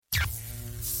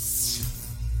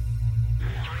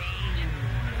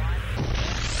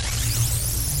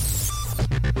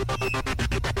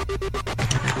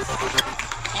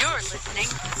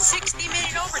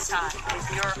Overtime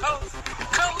with your host,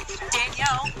 Coach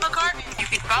Danielle McCartan. You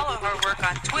can follow her work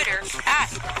on Twitter at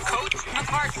Coach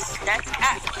McCartan. That's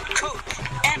at Coach McCartan.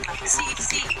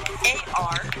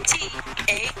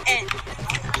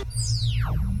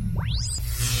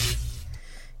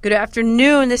 Good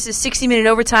afternoon. This is 60-Minute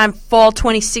Overtime Fall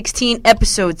 2016,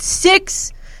 Episode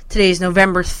 6. Today is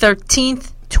November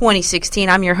 13th, 2016.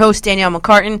 I'm your host, Danielle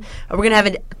McCartan. We're going to have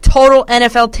a total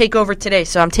NFL takeover today.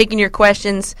 So I'm taking your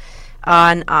questions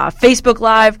on Facebook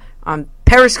Live, on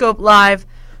Periscope Live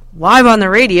on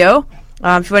the radio.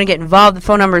 If you want to get involved, the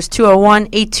phone number is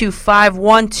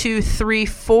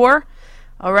 201-825-1234.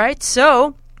 All right,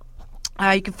 so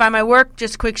you can find my work.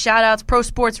 Just quick shout-outs,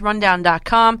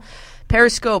 prosportsrundown.com.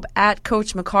 Periscope at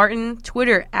Coach McCartan,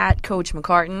 Twitter at Coach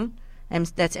McCartan,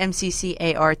 that's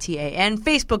MCCARTAN,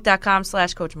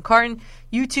 Facebook.com/Coach McCartan,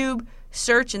 YouTube,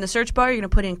 search in the search bar, you're going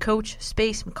to put in Coach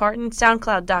Space McCartan,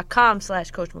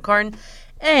 SoundCloud.com/Coach McCartan,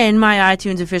 and my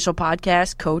iTunes official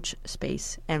podcast, Coach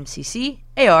Space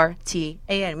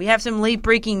MCCARTAN. We have some late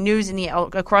breaking news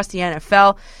across the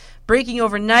NFL. Breaking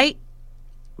overnight,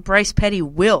 Bryce Petty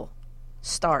will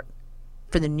start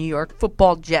for the New York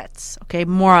Football Jets. Okay,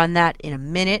 more on that in a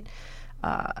minute.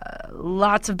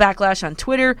 Lots of backlash on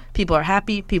Twitter. People are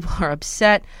happy. People are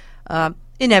upset.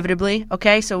 Inevitably.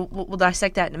 Okay, so we'll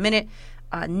dissect that in a minute.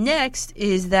 Next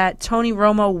is that Tony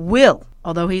Romo will,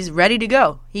 although he's ready to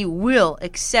go, he will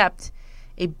accept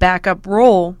a backup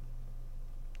role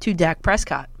to Dak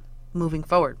Prescott moving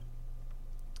forward.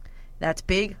 That's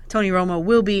big. Tony Romo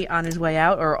will be on his way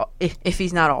out, or if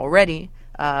he's not already,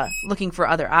 looking for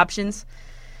other options.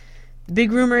 The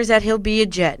big rumor is that he'll be a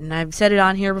Jet, and I've said it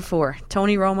on here before.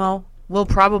 Tony Romo will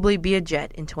probably be a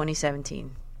Jet in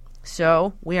 2017.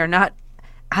 So we are not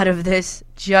out of this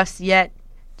just yet,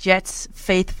 Jets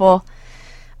faithful.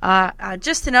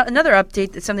 Just another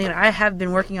update. That's something that I have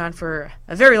been working on for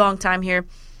a very long time here.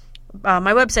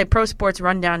 My website,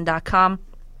 prosportsrundown.com.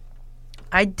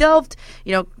 I delved,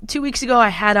 2 weeks ago I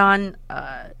had on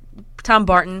Tom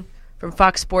Barton from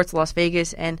Fox Sports Las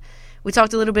Vegas, and we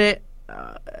talked a little bit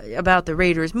about the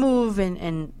Raiders' move,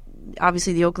 and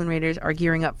obviously the Oakland Raiders are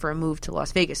gearing up for a move to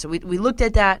Las Vegas. So we looked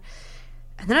at that,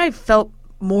 and then I felt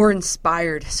more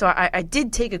inspired. So I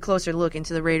did take a closer look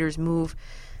into the Raiders' move.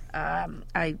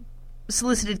 I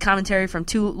solicited commentary from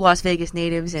 2 Las Vegas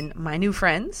natives and my new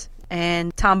friends,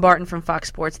 and Tom Barton from Fox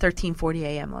Sports, 1340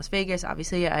 AM Las Vegas.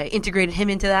 Obviously, I integrated him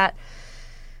into that.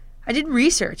 I did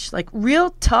research, like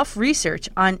real tough research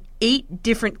on 8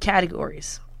 different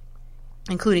categories,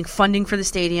 including funding for the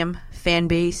stadium, fan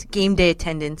base, game day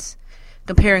attendance,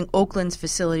 comparing Oakland's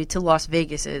facility to Las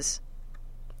Vegas's,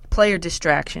 player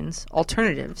distractions,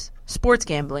 alternatives, sports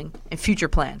gambling, and future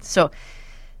plans. So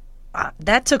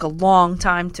that took a long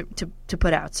time to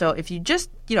put out. So if you just,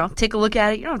 take a look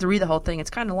at it, you don't have to read the whole thing. It's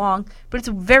kind of long, but it's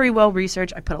very well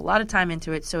researched. I put a lot of time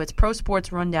into it. So it's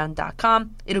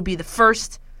prosportsrundown.com. It'll be the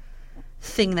first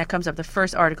thing that comes up, the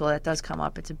first article that does come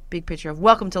up. It's a big picture of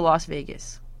welcome to Las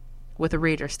Vegas with a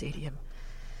Raider stadium.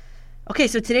 Okay,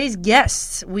 so today's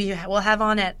guests we will have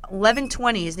on at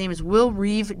 11:20. His name is Will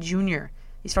Reeve Jr.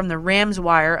 He's from the Rams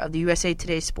Wire of the USA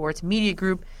Today Sports Media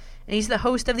Group, and he's the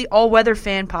host of the All Weather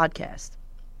Fan podcast.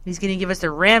 He's going to give us the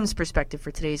Rams perspective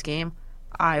for today's game.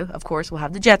 I, of course, will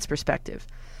have the Jets perspective.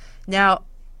 Now,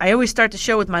 I always start the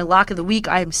show with my lock of the week.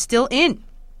 I am still in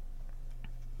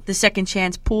the Second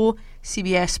Chance Pool,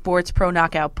 CBS Sports Pro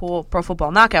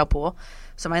Football Knockout Pool.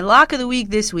 So my lock of the week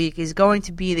this week is going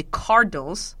to be the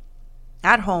Cardinals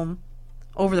at home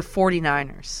over the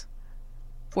 49ers.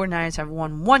 49ers have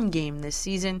won 1 game this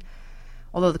season,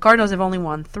 although the Cardinals have only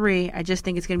won 3. I just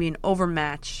think it's going to be an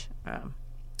overmatch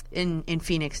in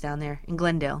Phoenix down there, in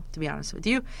Glendale, to be honest with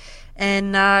you.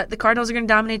 And the Cardinals are going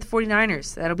to dominate the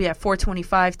 49ers. That'll be at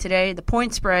 425 today. The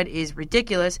point spread is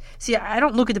ridiculous. See, I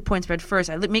don't look at the point spread first.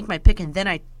 I make my pick, and then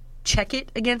I check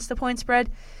it against the point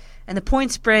spread. And the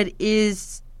point spread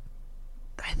is,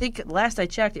 I think last I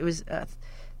checked, it was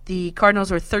the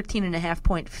Cardinals were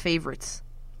 13.5-point favorites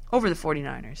over the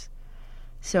 49ers.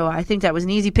 So I think that was an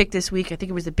easy pick this week. I think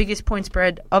it was the biggest point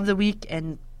spread of the week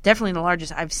and definitely the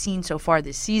largest I've seen so far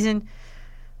this season.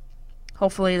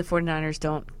 Hopefully the 49ers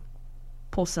don't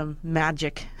pull some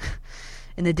magic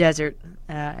in the desert.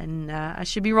 And I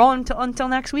should be rolling until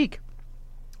next week.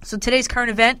 So today's current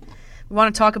event, we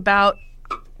want to talk about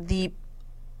the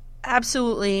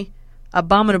absolutely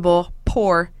abominable,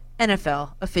 poor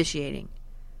NFL officiating.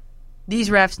 These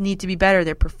refs need to be better.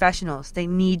 They're professionals. They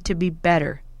need to be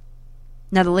better.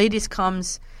 Now, the latest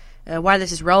comes, why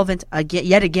this is relevant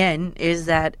yet again, is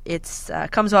that it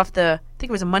comes off I think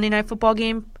it was a Monday Night Football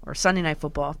game or Sunday Night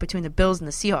Football between the Bills and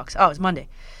the Seahawks. Oh, it was Monday.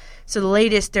 So the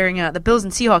latest during the Bills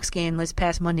and Seahawks game this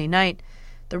past Monday night,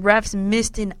 the refs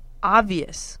missed an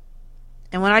obvious,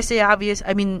 and when I say obvious,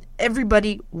 I mean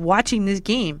everybody watching this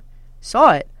game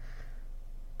saw it,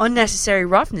 unnecessary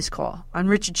roughness call on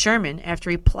Richard Sherman after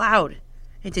he plowed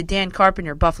into Dan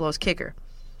Carpenter, Buffalo's kicker.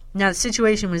 Now the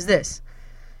situation was this.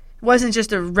 It wasn't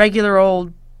just a regular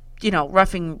old,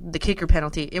 roughing the kicker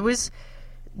penalty.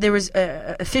 There was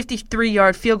a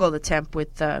 53-yard field goal attempt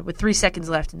with 3 seconds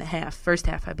left in the half, first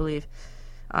half, I believe.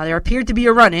 There appeared to be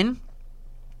a run-in.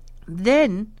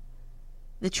 Then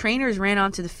the trainers ran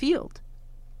onto the field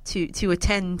to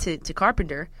attend to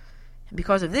Carpenter. And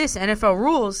because of this, NFL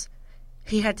rules,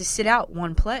 he had to sit out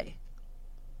one play.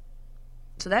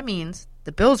 So that means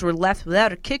the Bills were left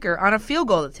without a kicker on a field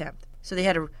goal attempt. So they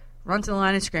had to run to the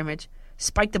line of scrimmage,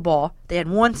 spike the ball. They had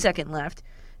 1 second left.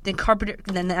 Then Carpenter,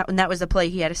 that was the play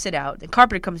he had to sit out. Then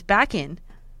Carpenter comes back in,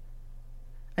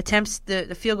 attempts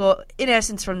the field goal, in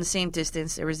essence, from the same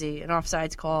distance. There was an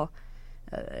offsides call,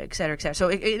 et cetera, et cetera. So,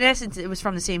 in essence, it was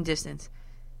from the same distance,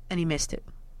 and he missed it.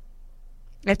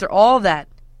 After all that,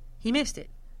 he missed it.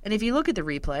 And if you look at the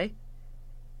replay,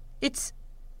 it's,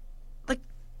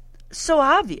 so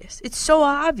obvious. It's so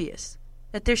obvious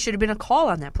that there should have been a call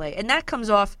on that play. And that comes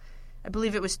off, I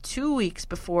believe it was 2 weeks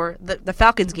before the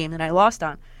Falcons game that I lost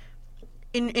on.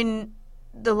 In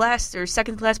the last or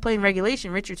second to last play in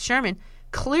regulation, Richard Sherman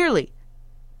clearly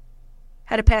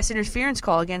had a pass interference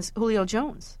call against Julio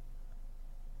Jones,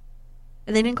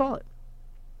 and they didn't call it.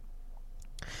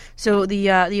 So the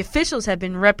officials have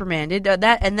been reprimanded.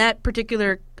 That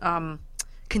particular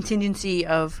contingency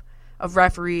of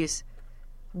referees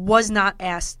was not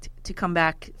asked to come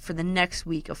back for the next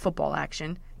week of football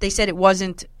action. They said it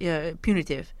wasn't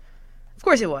punitive. Of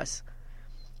course it was.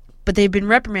 But they've been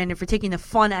reprimanded for taking the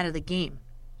fun out of the game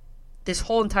this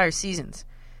whole entire season,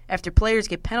 after players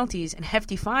get penalties and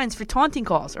hefty fines for taunting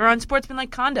calls or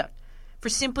unsportsmanlike conduct, for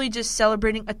simply just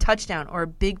celebrating a touchdown or a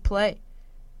big play.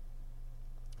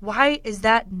 Why is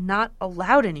that not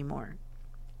allowed anymore?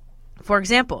 For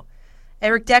example,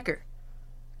 Eric Decker,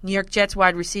 New York Jets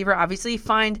wide receiver, obviously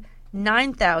fined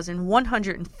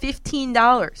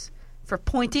 $9,115 for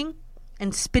pointing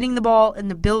and spinning the ball in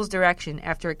the Bills' direction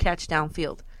after a catch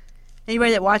downfield.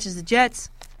 Anybody that watches the Jets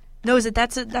knows that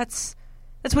that's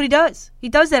what he does. He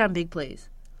does that on big plays.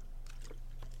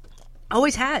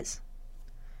 Always has.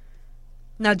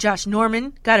 Now Josh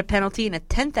Norman got a penalty and a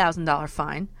 $10,000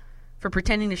 fine for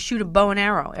pretending to shoot a bow and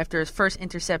arrow after his first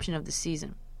interception of the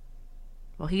season.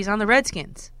 Well, he's on the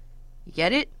Redskins. You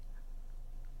get it?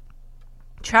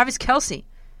 Travis Kelce,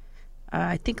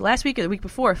 I think last week or the week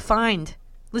before, fined,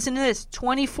 listen to this,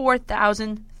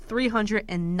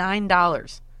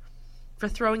 $24,309 for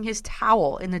throwing his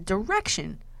towel in the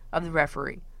direction of the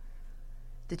referee.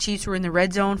 The Chiefs were in the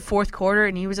red zone, fourth quarter,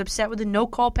 and he was upset with the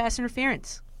no-call pass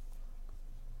interference.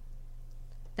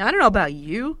 Now, I don't know about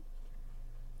you,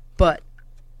 but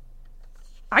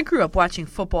I grew up watching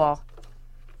football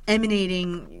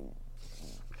emanating,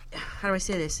 how do I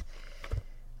say this?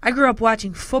 I grew up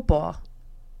watching football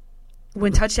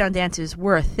when touchdown dances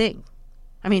were a thing.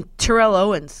 I mean, Terrell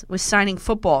Owens was signing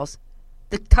footballs,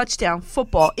 the touchdown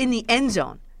football in the end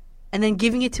zone, and then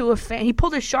giving it to a fan. He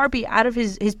pulled a Sharpie out of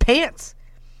his pants.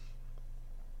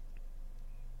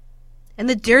 And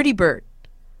the Dirty Bird.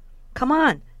 Come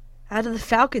on. Out of the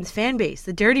Falcons fan base,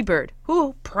 the Dirty Bird.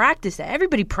 Who practiced that?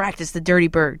 Everybody practiced the Dirty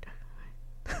Bird.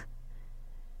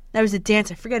 That was a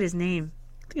dance. I forget his name.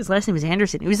 I think his last name was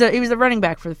Anderson. He was the running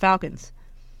back for the Falcons.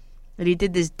 And he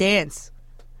did this dance.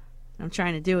 I'm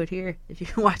trying to do it here. If you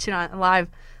watch it on live,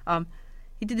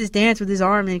 he did this dance with his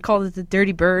arm and he called it the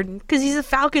Dirty Bird because he's a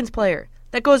Falcons player.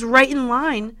 That goes right in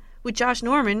line with Josh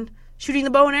Norman shooting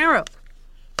the bow and arrow.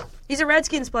 He's a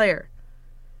Redskins player.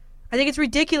 I think it's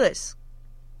ridiculous.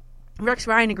 Rex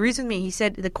Ryan agrees with me. He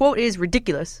said the quote is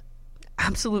ridiculous.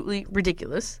 Absolutely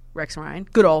ridiculous. Rex Ryan.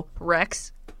 Good old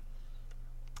Rex.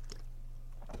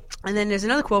 And then there's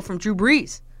another quote from Drew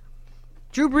Brees.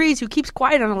 Drew Brees, who keeps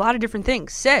quiet on a lot of different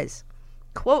things, says,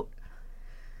 quote,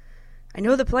 I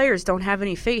know the players don't have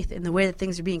any faith in the way that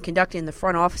things are being conducted in the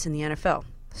front office in the NFL.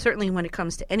 Certainly when it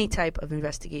comes to any type of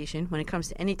investigation, when it comes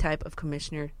to any type of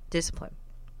commissioner discipline.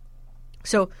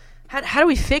 So how do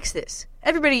we fix this?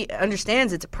 Everybody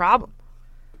understands it's a problem.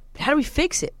 But how do we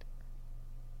fix it?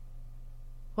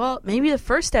 Well, maybe the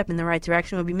first step in the right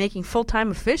direction would be making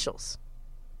full-time officials.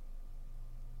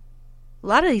 A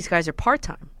lot of these guys are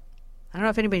part-time. I don't know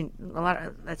if anybody,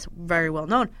 that's very well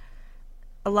known.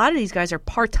 A lot of these guys are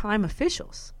part-time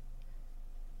officials.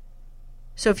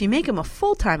 So if you make them a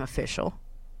full-time official,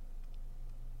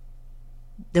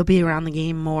 they'll be around the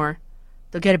game more.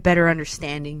 They'll get a better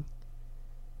understanding.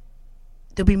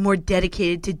 they'll be more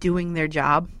dedicated to doing their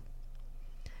job.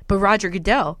 But Roger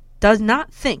Goodell does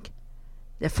not think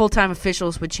that full-time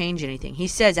officials would change anything. He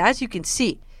says, as you can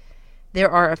see, there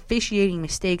are officiating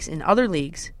mistakes in other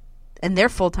leagues, and they're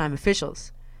full-time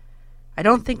officials. I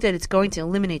don't think that it's going to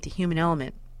eliminate the human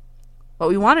element. What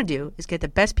we want to do is get the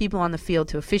best people on the field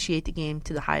to officiate the game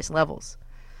to the highest levels.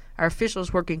 Our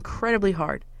officials work incredibly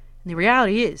hard, and the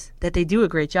reality is that they do a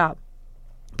great job,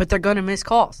 but they're going to miss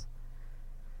calls.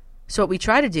 So what we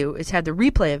try to do is have the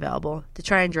replay available to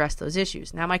try and address those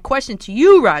issues. Now, my question to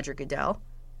you, Roger Goodell,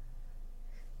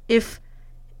 if,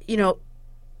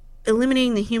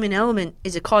 eliminating the human element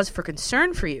is a cause for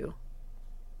concern for you,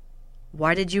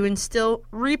 why did you instill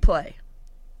replay?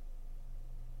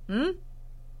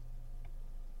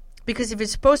 Because if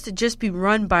it's supposed to just be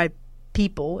run by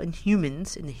people and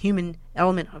humans and the human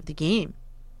element of the game,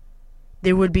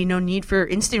 there would be no need for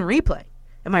instant replay.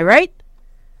 Am I right?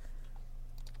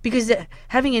 Because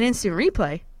having an instant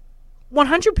replay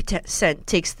 100%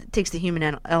 takes the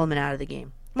human element out of the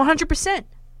game. 100%.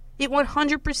 It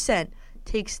 100%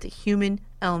 takes the human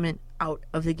element out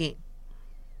of the game.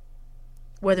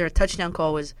 Whether a touchdown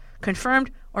call was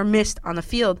confirmed or missed on the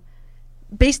field,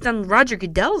 based on Roger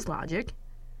Goodell's logic,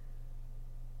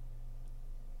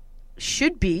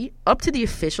 should be up to the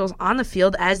officials on the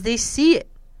field as they see it.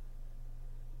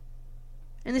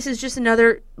 And this is just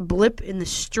another blip in the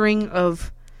string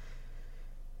of,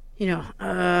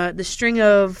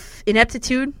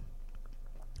 ineptitude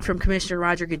from Commissioner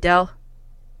Roger Goodell.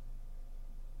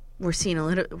 We're seeing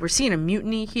a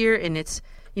mutiny here, and it's,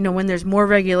 when there's more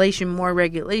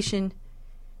regulation,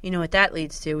 you know what that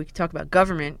leads to. We could talk about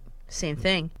government, same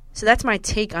thing. So that's my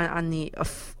take on the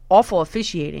awful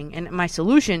officiating, and my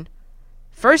solution,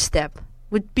 first step,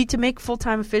 would be to make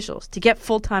full-time officials, to get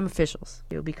full-time officials.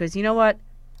 Because you know what?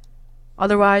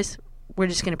 Otherwise, we're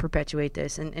just going to perpetuate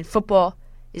this, and football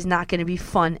is not going to be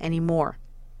fun anymore.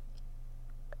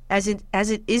 As it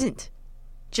isn't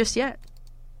just yet.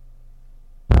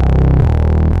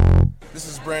 This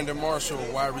is Brandon Marshall,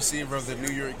 wide receiver of the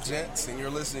New York Jets, and you're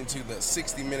listening to the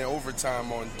 60-Minute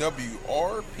Overtime on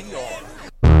WRPR.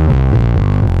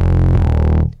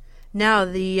 Now,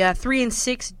 the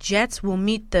 3-6 Jets will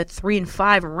meet the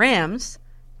 3-5 Rams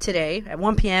today at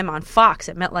 1 p.m. on Fox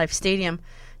at MetLife Stadium.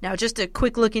 Now, just a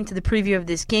quick look into the preview of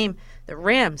this game. The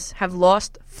Rams have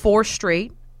lost 4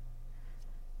 straight,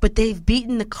 but they've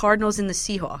beaten the Cardinals and the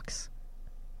Seahawks.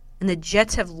 And the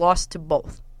Jets have lost to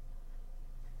both.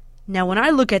 Now, when I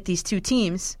look at these two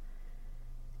teams,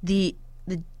 the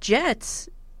Jets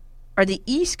are the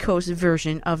East Coast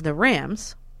version of the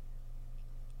Rams.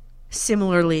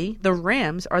 Similarly, the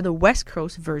Rams are the West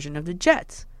Coast version of the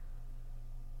Jets.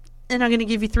 And I'm going to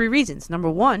give you 3 reasons. Number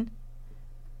 1,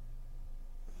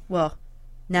 well,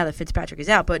 now that Fitzpatrick is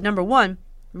out, but number 1,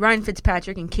 Ryan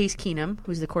Fitzpatrick and Case Keenum,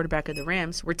 who's the quarterback of the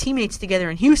Rams, were teammates together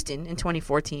in Houston in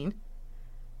 2014.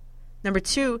 Number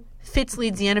 2, Fitz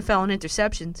leads the NFL in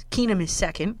interceptions. Keenum is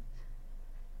second.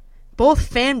 Both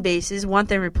fan bases want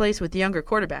them replaced with younger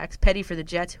quarterbacks. Petty for the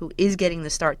Jets, who is getting the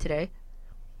start today.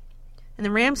 And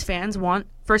the Rams fans want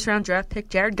first-round draft pick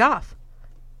Jared Goff.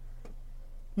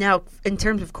 Now, in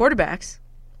terms of quarterbacks,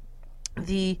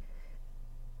 the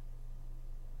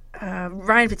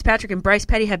Ryan Fitzpatrick and Bryce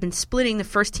Petty have been splitting the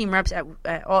first-team reps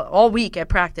all week at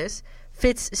practice.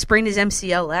 Fitz sprained his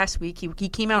MCL last week. He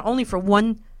came out only for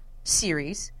 1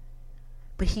 series,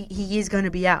 but he is going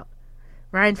to be out.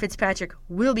 Ryan Fitzpatrick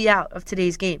will be out of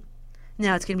today's game.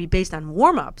 Now, it's going to be based on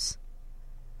warm-ups.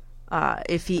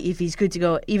 If he's good to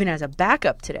go even as a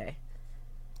backup today.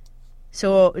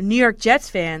 So, New York Jets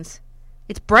fans,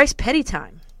 it's Bryce Petty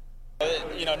time.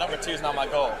 Number 2 is not my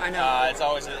goal. I know. It's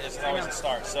always a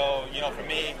start. So, for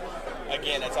me,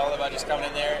 again, it's all about just coming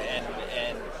in there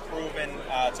and proving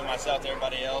to myself, to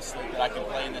everybody else, that I can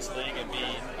play in this league and be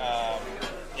a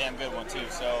damn good one too.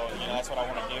 So, that's what I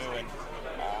want to do. And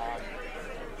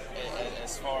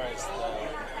as far as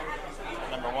the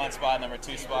number 1 spot, number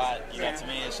 2 spot, to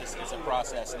me, it's a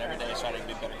process, and every day is trying to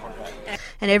be a better quarterback.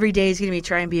 And every day is going to be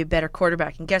trying to be a better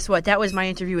quarterback. And guess what? That was my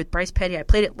interview with Bryce Petty. I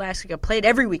played it last week. I play it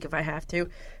every week if I have to.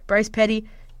 Bryce Petty,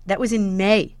 that was in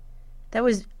May. That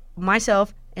was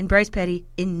myself and Bryce Petty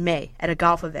in May at a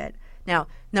golf event. Now,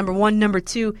 number 1, number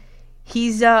 2,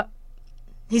 he's got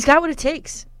what it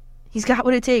takes. He's got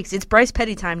what it takes. It's Bryce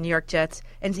Petty time, New York Jets.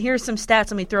 And here's some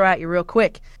stats let me throw at you real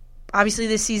quick. Obviously,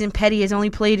 this season, Petty has only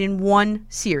played in 1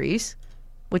 series,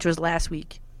 which was last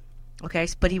week. Okay,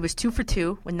 but he was 2 for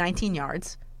 2 with 19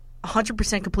 yards,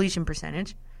 100% completion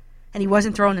percentage, and he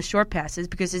wasn't throwing the short passes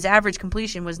because his average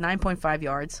completion was 9.5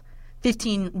 yards,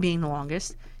 15 being the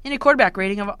longest, and a quarterback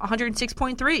rating of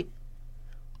 106.3.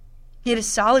 He had a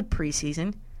solid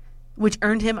preseason, which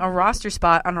earned him a roster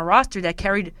spot on a roster that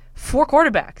carried 4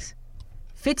 quarterbacks.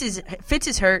 Fitz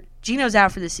is hurt. Geno's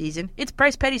out for the season. It's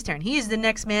Bryce Petty's turn. He is the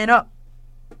next man up.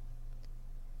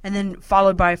 And then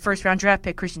followed by a first-round draft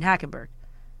pick, Christian Hackenberg.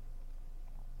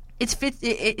 And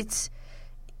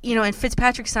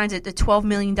Fitzpatrick signs a $12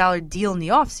 million deal in the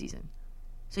offseason.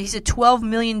 So he's a $12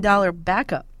 million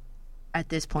backup at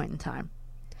this point in time.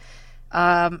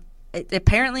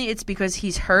 Apparently it's because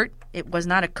he's hurt. It was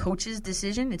not a coach's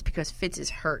decision. It's because Fitz is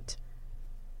hurt.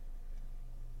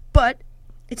 But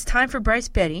it's time for Bryce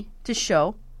Petty to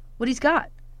show what he's got.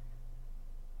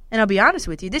 And I'll be honest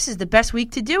with you, this is the best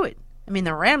week to do it. I mean,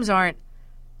 the Rams aren't,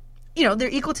 they're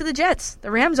equal to the Jets. The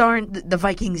Rams aren't the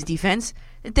Vikings defense.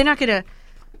 They're not going to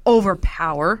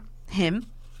overpower him.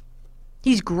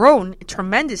 He's grown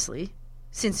tremendously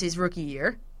since his rookie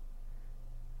year.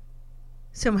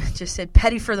 Someone just said,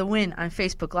 Petty for the win on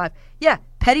Facebook Live. Yeah,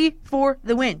 Petty for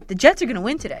the win. The Jets are going to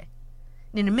win today.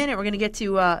 And in a minute, we're going to get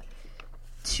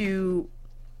to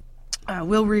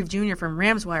Will Reeve Jr. from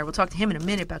RamsWire. We'll talk to him in a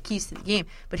minute about keys to the game.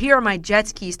 But here are my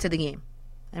Jets' keys to the game.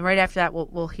 And right after that,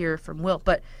 we'll hear from Will.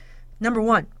 But number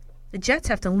one, the Jets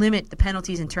have to limit the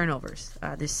penalties and turnovers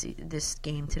this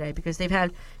game today because they've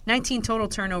had 19 total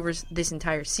turnovers this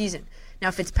entire season.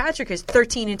 Now, Fitzpatrick has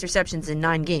 13 interceptions in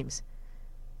 9 games.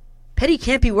 Petty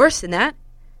can't be worse than that.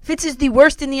 Fitz is the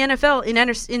worst in the NFL in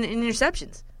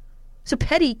interceptions. So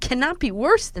Petty cannot be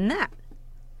worse than that.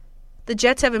 The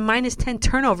Jets have a -10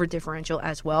 turnover differential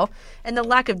as well, and the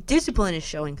lack of discipline is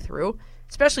showing through,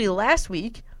 especially last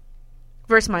week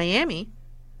versus Miami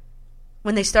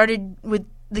when they started with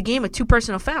the game with 2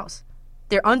 personal fouls.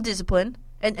 They're undisciplined,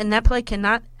 and that play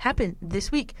cannot happen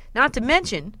this week. Not to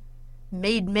mention,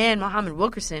 made man Muhammad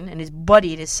Wilkerson and his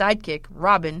buddy and his sidekick,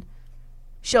 Robin,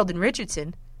 Sheldon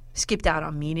Richardson, skipped out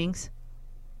on meetings,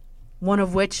 one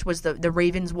of which was the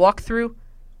Ravens walkthrough.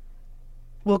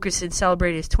 Wilkerson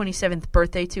celebrated his 27th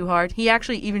birthday too hard.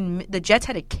 The Jets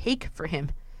had a cake for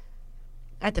him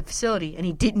at the facility, and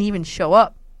he didn't even show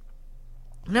up.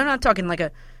 And I'm not talking like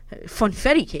a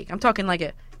funfetti cake. I'm talking like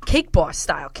a Cake Boss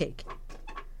style cake.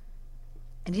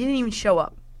 And he didn't even show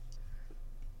up.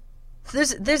 So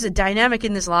there's a dynamic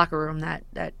in this locker room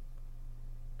that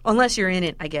unless you're in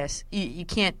it, I guess, you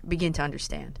can't begin to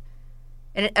understand.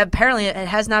 And apparently it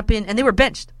has not been, and they were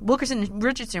benched. Wilkerson and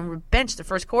Richardson were benched the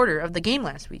first quarter of the game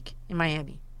last week in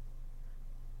Miami.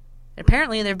 And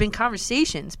apparently there have been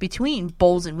conversations between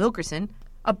Bowles and Wilkerson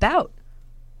about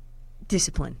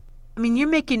discipline. I mean, you're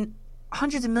making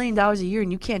hundreds of millions of dollars a year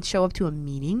and you can't show up to a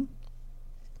meeting?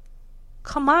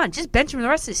 Come on, just bench him the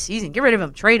rest of the season. Get rid of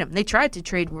him, trade him. They tried to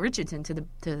trade Richardson to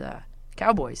the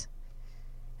Cowboys.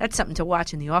 That's something to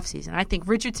watch in the offseason. I think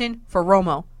Richardson for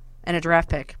Romo and a draft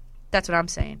pick. That's what I'm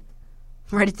saying.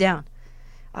 Write it down.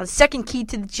 The second key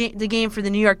to the game for the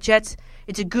New York Jets,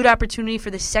 it's a good opportunity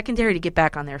for the secondary to get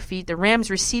back on their feet. The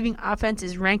Rams' receiving offense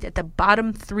is ranked at the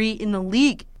bottom 3 in the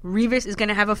league. Revis is going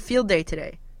to have a field day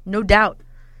today. No doubt.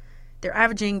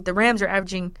 The Rams are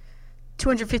averaging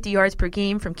 250 yards per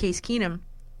game from Case Keenum.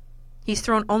 He's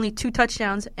thrown only 2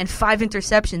 touchdowns and 5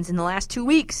 interceptions in the last 2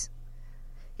 weeks.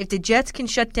 If the Jets can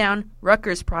shut down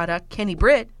Rutgers product, Kenny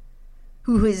Britt,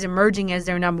 who is emerging as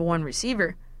their number 1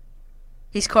 receiver,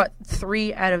 he's caught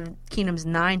 3 out of Keenum's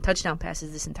 9 touchdown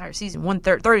passes this entire season,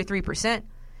 33%.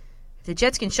 If the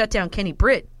Jets can shut down Kenny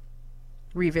Britt,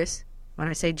 Revis, when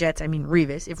I say Jets, I mean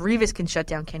Revis. If Revis can shut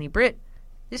down Kenny Britt,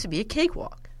 this would be a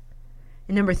cakewalk.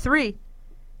 And number 3,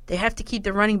 they have to keep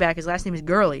the running back, his last name is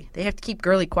Gurley. They have to keep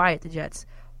Gurley quiet, the Jets.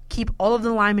 Keep all of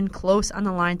the linemen close on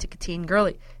the line to contain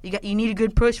Gurley. You need a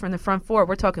good push from the front 4.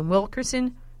 We're talking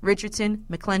Wilkerson, Richardson,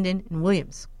 McClendon, and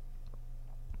Williams.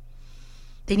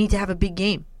 They need to have a big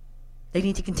game. They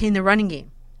need to contain the running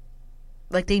game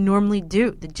like they normally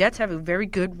do. The Jets have a very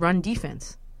good run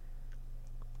defense.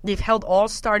 They've held all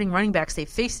starting running backs they've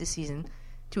faced this season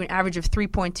to an average of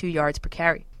 3.2 yards per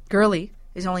carry. Gurley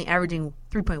is only averaging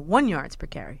 3.1 yards per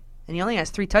carry, and he only has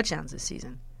 3 touchdowns this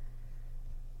season.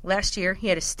 Last year, he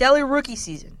had a stellar rookie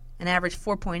season and averaged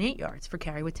 4.8 yards per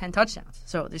carry with 10 touchdowns.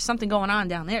 So there's something going on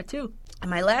down there, too.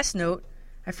 And my last note,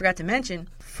 I forgot to mention,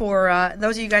 for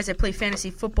those of you guys that play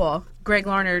fantasy football, Greg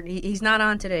Larner, he's not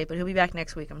on today, but he'll be back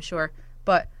next week, I'm sure.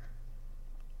 But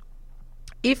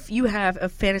if you have a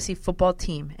fantasy football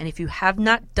team, and if you have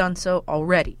not done so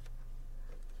already,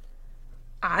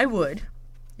 I would,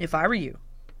 if I were you,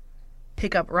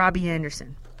 pick up Robbie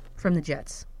Anderson from the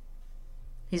Jets.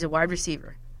 He's a wide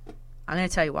receiver. I'm going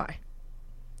to tell you why.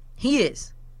 He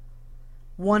is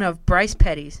one of Bryce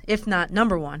Petty's, if not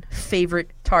number 1,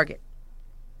 favorite target.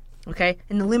 Okay?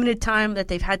 In the limited time that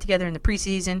they've had together in the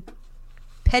preseason,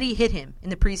 Petty hit him in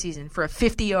the preseason for a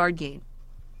 50-yard gain.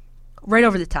 Right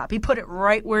over the top. He put it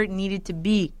right where it needed to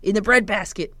be, in the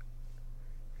breadbasket.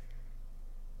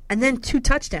 And then 2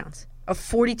 touchdowns of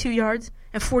 42 yards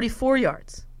and 44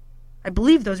 yards. I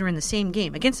believe those were in the same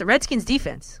game against the Redskins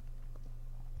defense.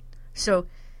 So,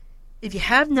 if you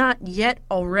have not yet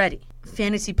already,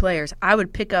 fantasy players, I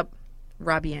would pick up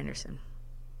Robbie Anderson.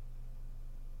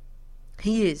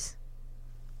 He is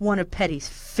one of Petty's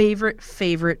favorite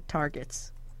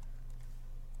targets.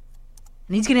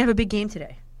 And he's going to have a big game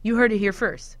today. You heard it here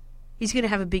first. He's going to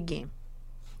have a big game.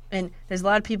 And there's a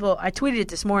lot of people, I tweeted it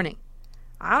this morning.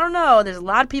 I don't know, there's a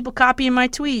lot of people copying my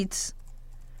tweets.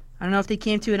 I don't know if they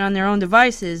came to it on their own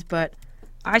devices, but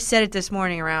I said it this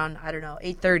morning around,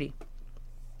 8:30.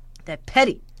 That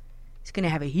Petty is going to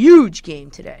have a huge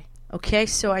game today. Okay,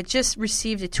 so I just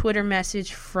received a Twitter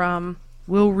message from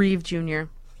Will Reeve Jr.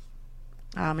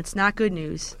 It's not good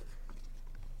news.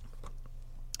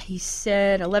 He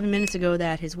said 11 minutes ago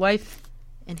that his wife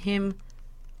and him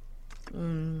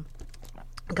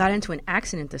got into an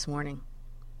accident this morning.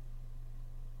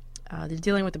 They're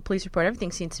dealing with the police report.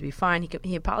 Everything seems to be fine.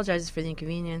 He apologizes for the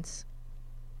inconvenience.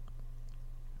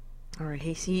 All right,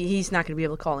 he's not going to be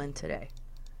able to call in today,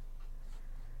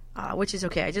 which is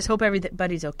okay. I just hope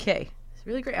everybody's okay. It's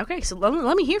really great. Okay, so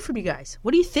let me hear from you guys.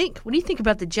 What do you think? What do you think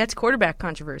about the Jets quarterback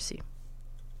controversy?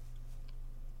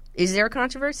 Is there a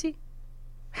controversy?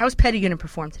 How's Petty going to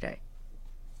perform today?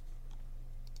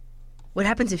 What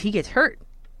happens if he gets hurt?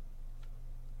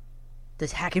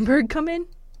 Does Hackenberg come in?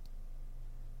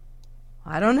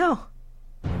 I don't know.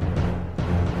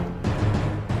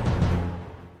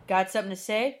 Got something to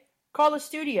say? Call the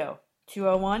studio.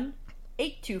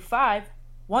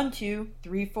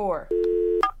 201-825-1234.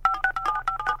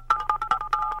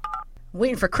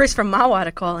 Waiting for Chris from Mawa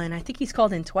to call in. I think he's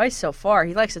called in twice so far.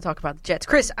 He likes to talk about the Jets.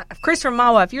 Chris from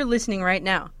Mawa, if you're listening right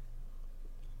now,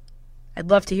 I'd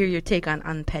love to hear your take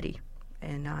on Petty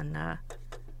and on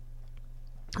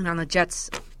the Jets'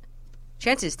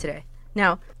 chances today.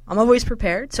 Now, I'm always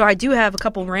prepared, so I do have a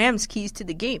couple Rams keys to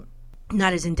the game.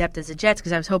 Not as in-depth as the Jets,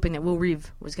 because I was hoping that Will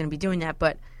Reeve was going to be doing that.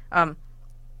 But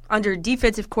under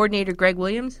defensive coordinator Greg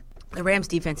Williams, the Rams'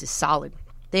 defense is solid.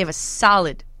 They have a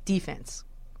solid defense.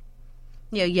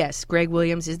 Yeah, yes, Greg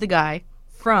Williams is the guy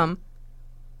from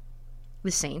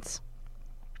the Saints,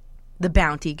 the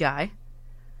bounty guy.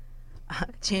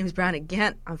 James Brown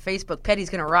again on Facebook. Petty's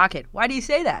going to rock it. Why do you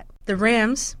say that? The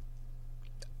Rams'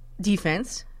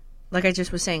 defense, like I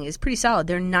just was saying, is pretty solid.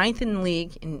 They're 9th in the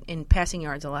league in passing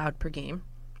yards allowed per game.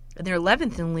 And they're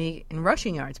 11th in the league in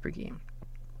rushing yards per game.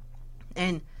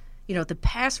 And, the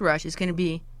pass rush is going to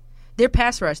be their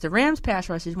pass rush. The Rams' pass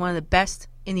rush is one of the best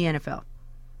in the NFL.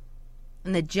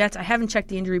 And the Jets, I haven't checked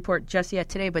the injury report just yet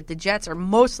today, but the Jets are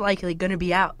most likely going to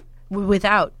be out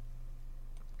without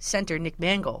center Nick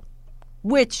Mangold,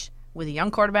 which, with a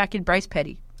young quarterback in Bryce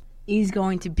Petty, is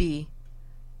going to be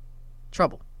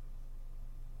trouble.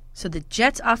 So the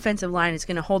Jets' offensive line is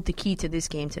going to hold the key to this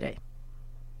game today.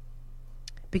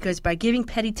 Because by giving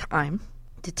Petty time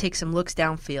to take some looks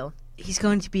downfield, he's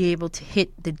going to be able to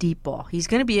hit the deep ball. He's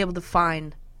going to be able to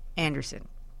find Anderson,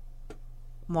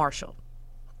 Marshall,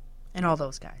 and all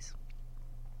those guys.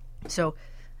 So,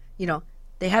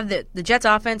 they have the Jets'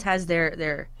 offense has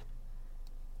their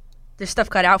stuff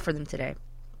cut out for them today.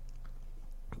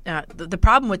 The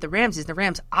problem with the Rams is the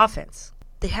Rams' offense.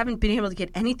 They haven't been able to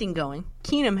get anything going.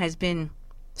 Keenum has been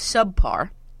subpar.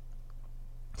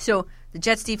 So the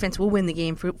Jets' defense will win the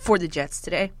game for the Jets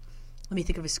today. Let me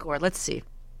think of a score. Let's see.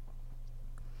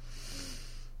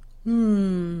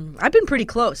 I've been pretty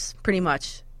close, pretty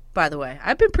much, by the way.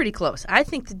 I've been pretty close. I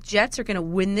think the Jets are going to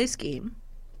win this game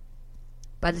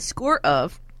by the score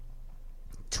of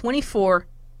 24-14.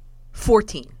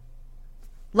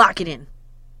 Lock it in.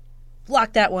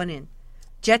 Lock that one in.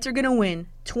 Jets are going to win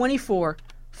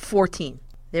 24-14.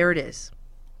 There it is.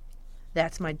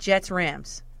 That's my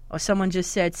Jets-Rams. Oh, someone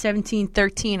just said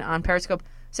 17-13 on Periscope.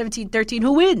 17-13,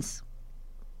 who wins?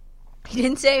 He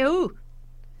didn't say who.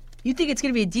 You think it's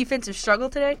going to be a defensive struggle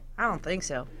today? I don't think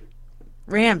so.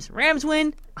 Rams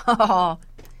win? Oh,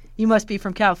 you must be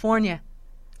from California.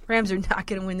 Rams are not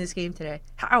going to win this game today.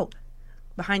 How?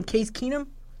 Behind Case Keenum?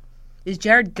 Is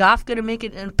Jared Goff going to make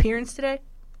an appearance today?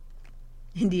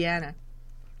 Indiana.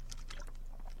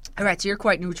 All right, so you're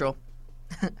quite neutral.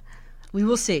 We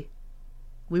will see.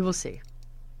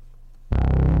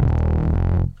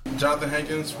 Jonathan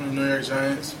Hankins from the New York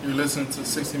Giants. You're listening to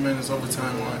 60 Minutes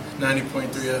Overtime on 90.3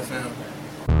 FM.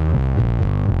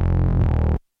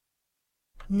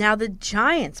 Now the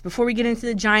Giants, before we get into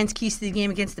the Giants' keys to the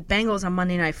game against the Bengals on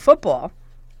Monday Night Football,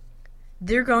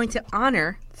 they're going to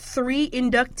honor 3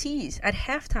 inductees at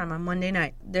halftime on Monday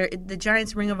night. The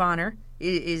Giants Ring of Honor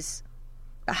is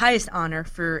the highest honor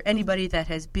for anybody that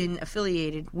has been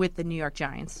affiliated with the New York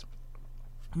Giants.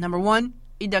 Number 1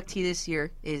 inductee this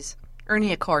year is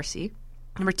Ernie Accarsi.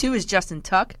 Number 2 is Justin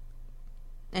Tuck.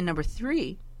 And number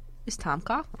 3 is Tom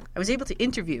Coughlin. I was able to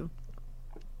interview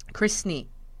Chris Snee,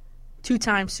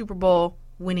 2-time Super Bowl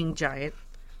winning Giant,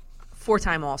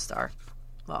 4-time All-Star.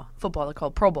 Well, football they're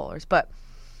called Pro Bowlers, but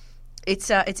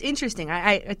it's interesting.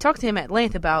 I talked to him at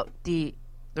length about the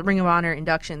Ring of Honor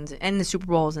inductions and the Super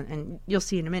Bowls, and you'll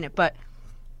see in a minute. But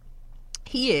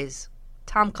he is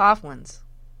Tom Coughlin's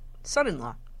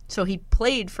son-in-law. So he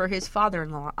played for his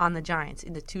father-in-law on the Giants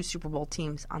in the 2 Super Bowl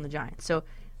teams on the Giants. So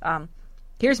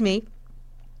here's me,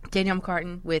 Danielle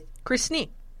McCartan, with Chris Snee.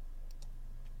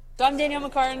 So I'm Danielle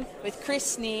McCartan with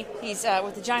Chris Snee. He's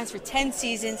with the Giants for 10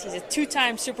 seasons. He's a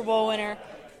 2-time Super Bowl winner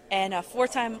and a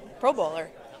 4-time Pro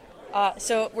Bowler.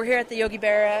 So we're here at the Yogi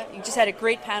Berra. You just had a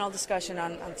great panel discussion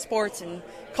on sports and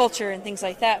culture and things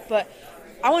like that. But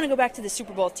I want to go back to the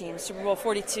Super Bowl teams, Super Bowl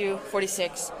 42,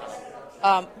 46,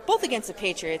 both against the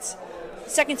Patriots.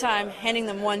 Second time, handing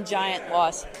them 1 Giant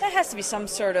loss. That has to be some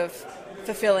sort of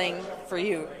fulfilling for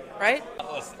you, right?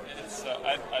 Listen,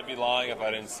 I'd be lying if I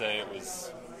didn't say it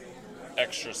was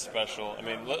extra special. I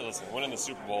mean, listen, winning the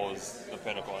Super Bowl is the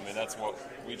pinnacle. I mean, that's what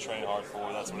we train hard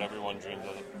for. That's what everyone dreams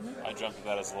of. I dreamt of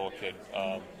that as a little kid.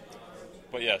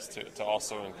 But yes, to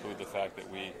also include the fact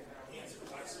that we,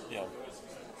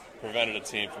 prevented a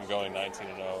team from going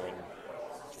 19-0,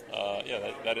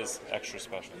 and that is extra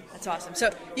special. That's awesome.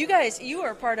 So you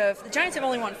are part of, the Giants have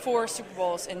only won 4 Super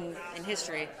Bowls in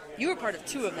history. You were part of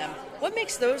 2 of them. What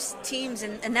makes those teams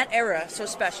and that era so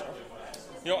special?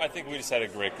 I think we just had a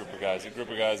great group of guys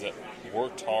that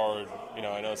worked hard. I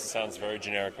know this sounds very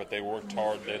generic, but they worked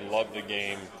hard. They loved the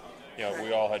game.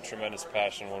 We all had tremendous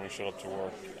passion when we showed up to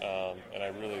work, and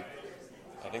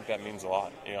I think that means a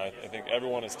lot. I think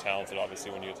everyone is talented, obviously,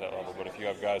 when you get to that level, but if you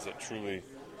have guys that truly,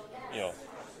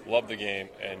 love the game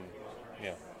and,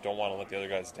 don't want to let the other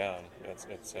guys down,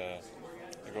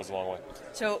 it goes a long way.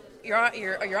 So you're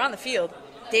on the field.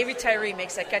 David Tyree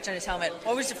makes that catch on his helmet.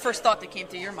 What was the first thought that came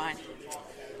through your mind?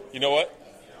 You know what?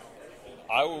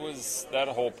 That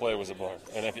whole play was a blur.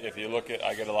 And if you look at,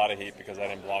 I get a lot of heat because I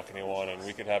didn't block anyone, and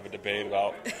we could have a debate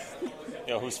about,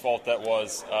 whose fault that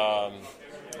was.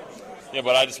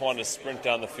 But I just wanted to sprint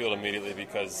down the field immediately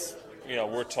because,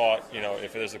 we're taught,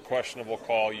 if there's a questionable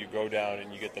call, you go down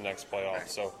and you get the next play off.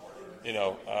 So,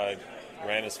 I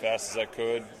ran as fast as I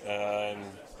could, and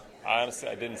honestly,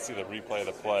 I didn't see the replay of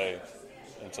the play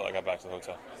until I got back to the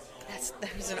hotel.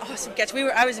 That was an awesome catch.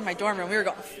 I was in my dorm room. We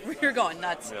were going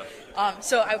nuts.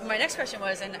 Yeah. My next question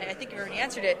was, and I think you already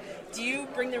answered it. Do you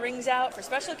bring the rings out for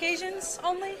special occasions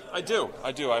only? I do.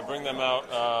 I bring them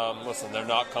out. Listen, they're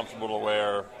not comfortable to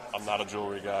wear. I'm not a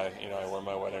jewelry guy. I wear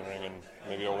my wedding ring and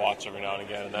maybe a watch every now and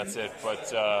again, and that's it.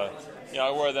 But I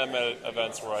wear them at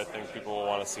events where I think people will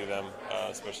want to see them,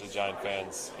 especially Giant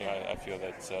fans. I feel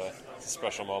that it's a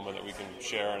special moment that we can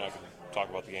share, and I can talk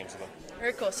about the games with them.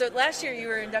 Very cool. So last year you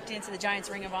were inducted into the Giants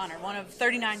Ring of Honor, one of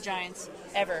 39 Giants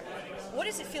ever. What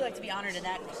does it feel like to be honored in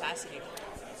that capacity?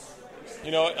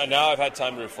 Now I've had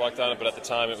time to reflect on it, but at the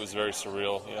time it was very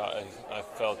surreal. I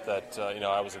felt that,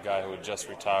 I was a guy who had just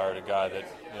retired, a guy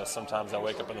that, sometimes I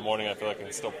wake up in the morning and I feel like I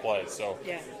can still play. So,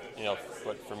 yeah.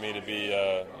 But for me to be,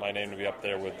 my name to be up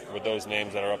there with those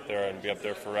names that are up there and be up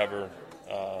there forever,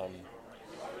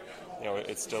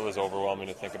 it still is overwhelming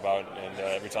to think about. And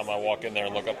every time I walk in there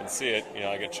and look up and see it,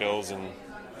 I get chills, and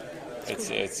it's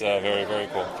very, very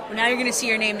cool. Well, now you're going to see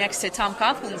your name next to Tom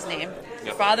Coughlin's name,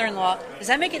 your father-in-law. Does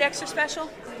that make it extra special?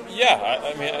 Yeah,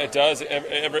 I mean, it does.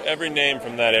 Every name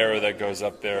from that era that goes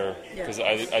up there, because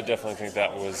I definitely think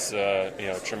that was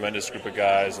a tremendous group of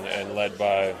guys and led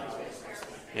by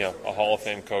a Hall of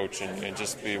Fame coach, and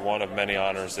just be one of many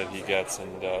honors that he gets.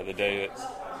 And the day that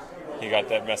he got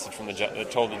that message from the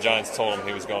Giants told him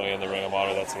he was going in the Ring of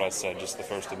Honor, that's what I said, just the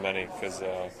first of many, because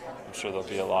I'm sure there'll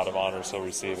be a lot of honors he'll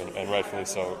receive, and rightfully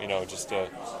so. Just a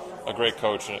great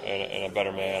coach and a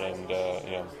better man,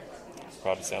 and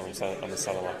proud to say I'm the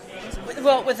son-in-law.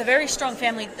 Well, with a very strong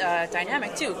family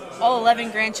dynamic too. All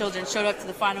 11 grandchildren showed up to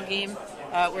the final game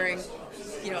wearing,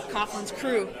 Coughlin's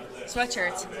crew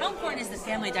sweatshirts. How important is the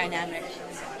family dynamic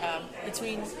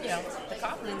between, the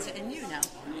Coughlins and you now?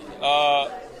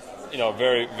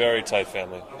 Very, very tight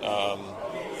family.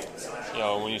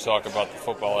 When you talk about the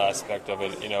football aspect of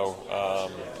it,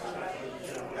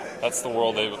 that's the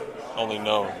world they've only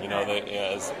known.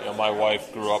 My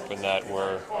wife grew up in that,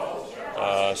 where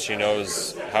she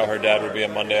knows how her dad would be a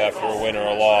Monday after a win or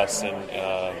a loss, and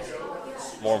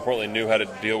more importantly, knew how to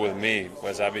deal with me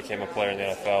as I became a player in the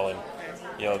NFL,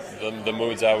 and the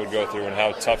moods I would go through and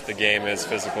how tough the game is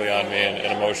physically on me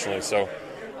and emotionally. So,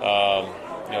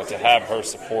 to have her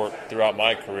support throughout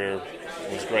my career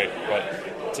was great.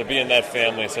 But to be in that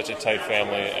family, such a tight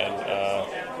family,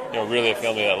 and really a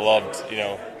family that loved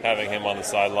having him on the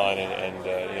sideline and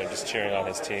just cheering on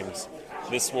his teams.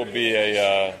 This will be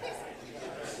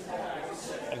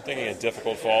I'm thinking a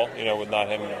difficult fall, with not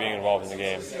him being involved in the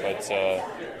game. But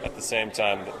at the same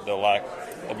time, there'll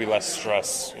be less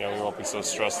stress. We won't be so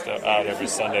stressed out every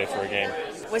Sunday for a game.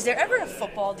 Was there ever a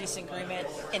football disagreement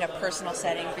in a personal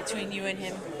setting between you and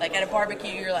him? Like at a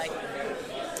barbecue, you're like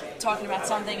talking about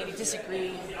something and you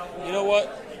disagree? You know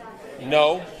what?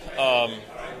 No.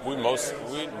 We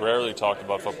rarely talked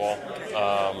about football.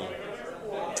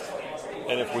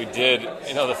 And if we did,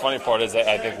 the funny part is that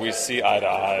I think we see eye to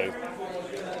eye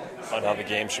on how the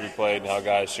game should be played and how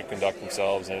guys should conduct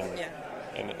themselves, and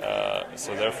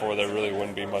so therefore there really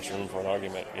wouldn't be much room for an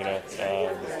argument,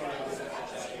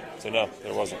 So no,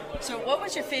 there wasn't. So what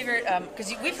was your favorite?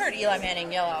 Because we've heard Eli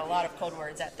Manning yell out a lot of code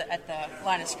words at the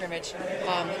line of scrimmage.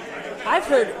 I've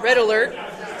heard red alert.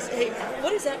 Hey,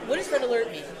 what is that? What does red alert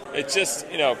mean? It's just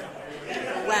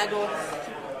Waggle.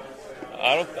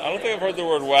 I don't think I've heard the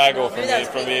word waggle from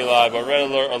Eli, but red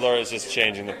alert is just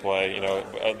changing the play. You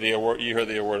hear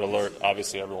the word alert.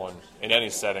 Obviously, everyone in any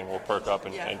setting will perk up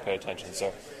and pay attention.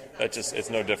 So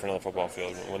it's no different on the football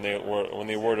field. When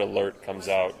the word alert comes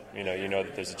out, you know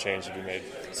that there's a change to be made.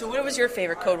 So what was your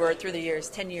favorite code word through the years?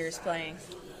 10 years playing.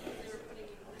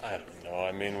 I don't know.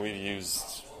 I mean, we've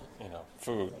used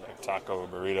food like taco,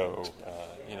 burrito.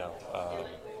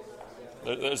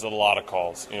 There's a lot of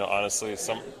calls. Honestly,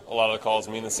 a lot of the calls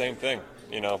mean the same thing.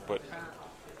 But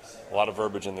a lot of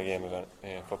verbiage in the game of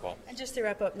football. And just to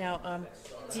wrap up now,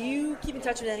 do you keep in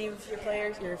touch with any of your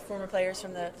players, your former players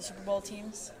from the Super Bowl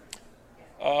teams?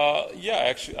 Yeah,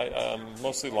 actually, I'm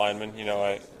mostly linemen.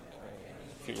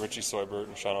 Richie Soybert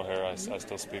and Sean O'Hara I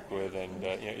still speak with, and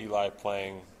Eli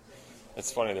playing.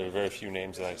 It's funny, there are very few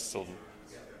names that I still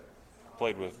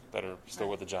played with that are still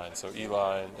with the Giants. So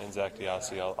Eli and Zach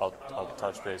Diassi, I'll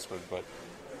touch base with, but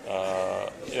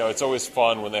it's always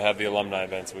fun when they have the alumni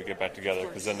events. We get back together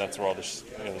because then that's where all the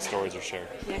stories are shared.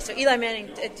 Yeah. So Eli Manning,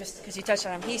 just because you touched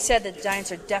on him, he said the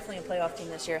Giants are definitely a playoff team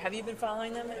this year. Have you been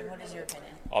following them, and what is your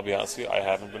opinion? I'll be honest with you, I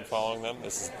haven't been following them.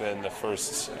 This has been the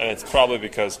first, and it's probably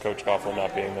because Coach Coughlin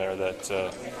not being there that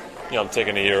I'm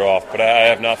taking a year off. But I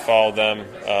have not followed them.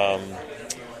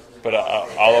 But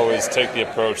I'll always take the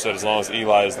approach that as long as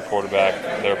Eli is the quarterback,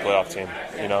 they're a playoff team,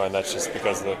 and that's just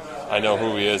because I know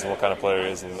who he is and what kind of player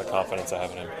he is and the confidence I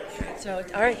have in him. So,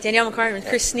 all right, Danielle McCarty and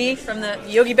Chris Snee from the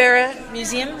Yogi Berra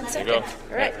Museum. There you go.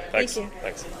 All right, Thanks. Thank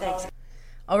you. Thanks.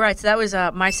 All right, so that was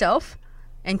myself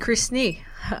and Chris Snee.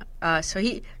 So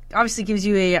he obviously gives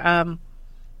you a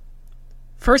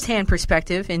first-hand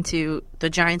perspective into the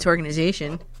Giants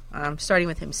organization, starting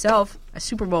with himself, a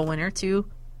Super Bowl winner, to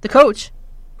the coach,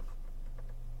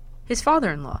 his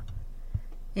father-in-law.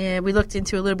 And we looked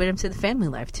into a little bit into the family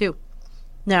life, too.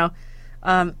 Now,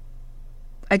 I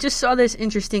just saw this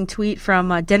interesting tweet from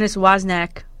Dennis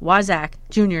Wozniak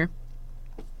Jr.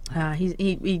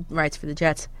 He writes for the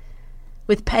Jets.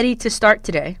 With Petty to start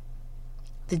today,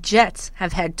 the Jets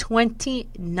have had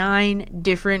 29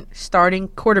 different starting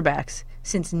quarterbacks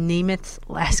since Namath's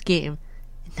last game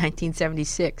in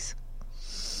 1976.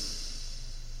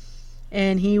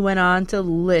 And he went on to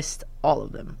list all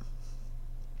of them.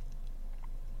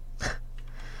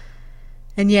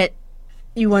 And yet,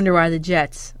 you wonder why the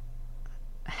Jets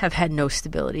have had no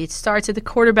stability. It starts at the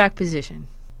quarterback position.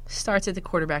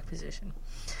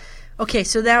 Okay,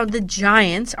 so now the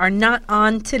Giants are not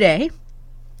on today.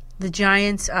 The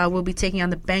Giants will be taking on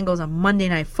the Bengals on Monday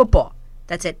Night Football.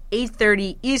 That's at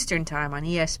 8:30 Eastern Time on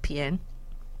ESPN.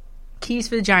 Keys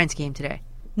for the Giants game today.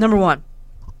 Number 1,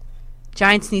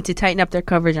 Giants need to tighten up their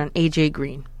coverage on A.J.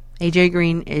 Green. A.J.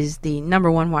 Green is the number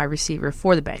 1 wide receiver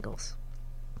for the Bengals.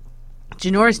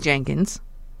 Janoris Jenkins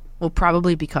will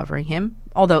probably be covering him,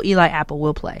 although Eli Apple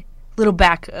will play.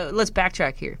 Let's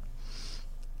backtrack here.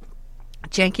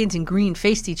 Jenkins and Green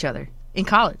faced each other in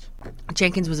college.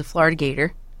 Jenkins was a Florida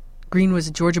Gator. Green was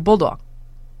a Georgia Bulldog.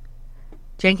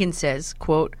 Jenkins says,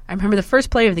 quote, I remember the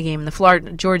first play of the game in the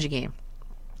Florida-Georgia game.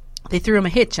 They threw him a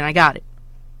hitch and I got it.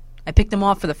 I picked him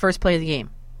off for the first play of the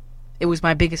game. It was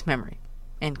my biggest memory,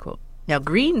 end quote. Now,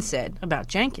 Green said about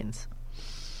Jenkins,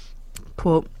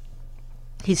 quote,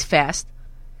 he's fast,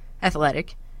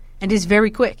 athletic, and is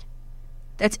very quick.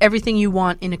 That's everything you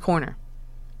want in a corner.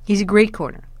 He's a great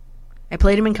corner. I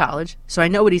played him in college, so I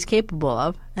know what he's capable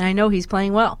of, and I know he's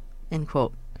playing well, end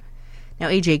quote. Now,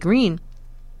 A.J. Green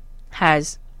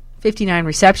has 59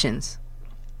 receptions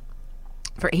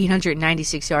for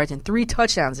 896 yards and 3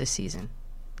 touchdowns this season.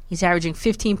 He's averaging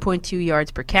 15.2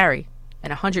 yards per carry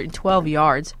and 112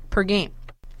 yards per game.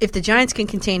 If the Giants can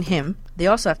contain him, they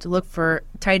also have to look for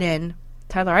tight end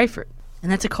Tyler Eifert.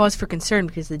 And that's a cause for concern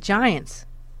because the Giants,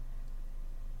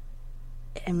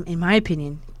 in my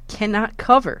opinion, cannot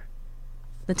cover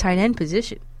the tight end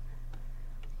position.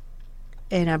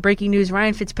 And breaking news,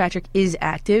 Ryan Fitzpatrick is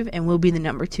active and will be the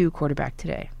number 2 quarterback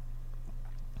today.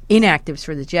 Inactives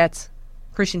for the Jets: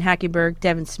 Christian Hackenberg,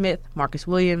 Devin Smith, Marcus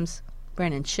Williams,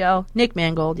 Brandon Shell, Nick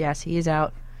Mangold, yes, he is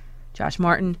out, Josh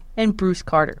Martin, and Bruce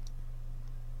Carter.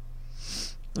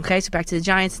 Okay, so back to the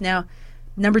Giants now.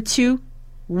 Number 2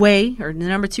 way, or the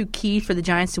number 2 key for the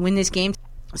Giants to win this game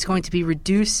is going to be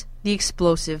reduce the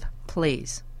explosive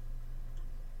plays.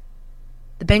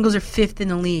 The Bengals are 5th in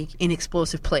the league in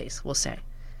explosive plays, we'll say.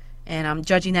 And I'm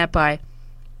judging that by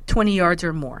 20 yards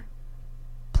or more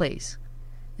plays.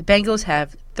 The Bengals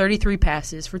have 33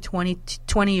 passes for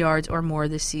 20 yards or more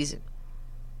this season.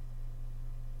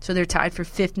 So they're tied for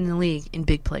 5th in the league in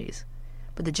big plays.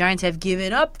 But the Giants have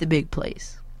given up the big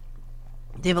plays.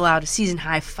 They've allowed a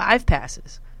season-high 5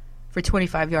 passes for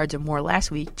 25 yards or more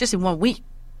last week, just in 1 week,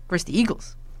 versus the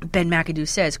Eagles. Ben McAdoo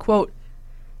says, quote,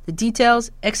 "The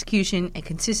details, execution, and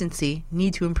consistency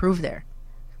need to improve there.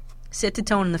 Set the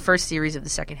tone in the first series of the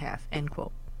second half," end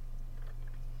quote.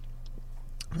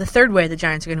 The third way the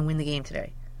Giants are going to win the game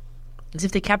today is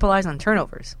if they capitalize on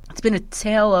turnovers. It's been a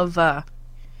tale of,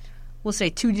 we'll say,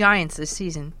 2 Giants this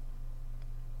season.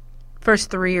 First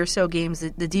 3 or so games,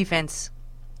 the defense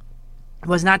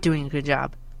was not doing a good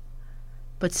job.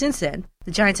 But since then,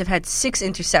 the Giants have had 6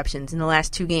 interceptions in the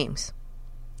last 2 games.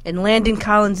 And Landon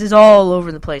Collins is all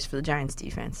over the place for the Giants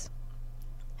defense.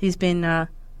 He's been their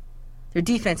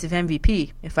defensive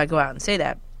MVP, if I go out and say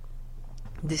that,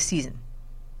 this season.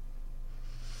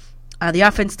 The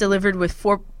offense delivered with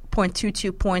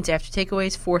 4.22 points after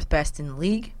takeaways, 4th best in the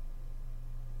league.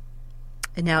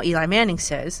 And now Eli Manning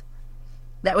says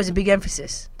that was a big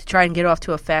emphasis to try and get off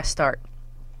to a fast start.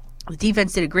 The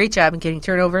defense did a great job in getting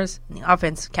turnovers, and the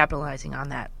offense capitalizing on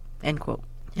that, end quote.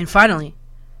 And finally,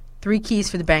 3 keys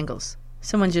for the Bengals.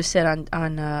 Someone just said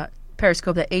on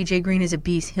Periscope that A.J. Green is a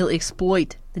beast. He'll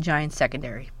exploit the Giants'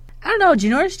 secondary. I don't know.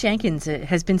 Janoris Jenkins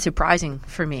has been surprising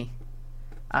for me.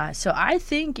 So I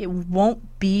think it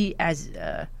won't be as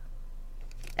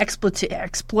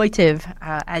exploitive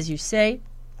as you say.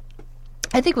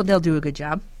 I think they'll do a good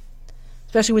job,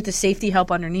 especially with the safety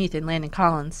help underneath and Landon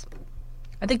Collins.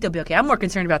 I think they'll be okay. I'm more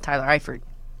concerned about Tyler Eifert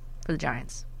for the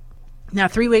Giants. Now,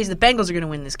 3 ways the Bengals are going to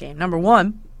win this game. Number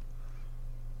 1,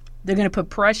 they're going to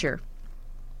put pressure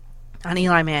on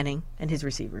Eli Manning and his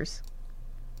receivers.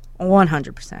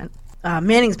 100%.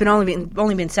 Manning's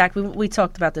only been sacked. We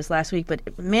talked about this last week,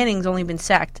 but Manning's only been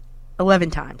sacked 11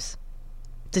 times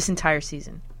this entire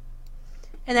season.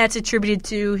 And that's attributed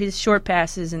to his short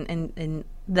passes and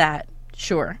that,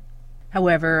 sure.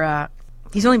 However,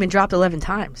 he's only been dropped 11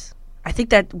 times. I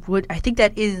think that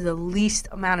is the least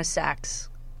amount of sacks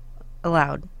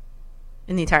allowed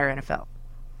in the entire NFL.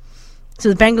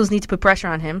 So the Bengals need to put pressure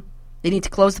on him. They need to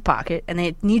close the pocket, and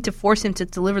they need to force him to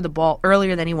deliver the ball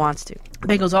earlier than he wants to. The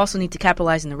Bengals also need to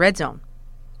capitalize in the red zone.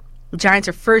 The Giants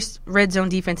are first red zone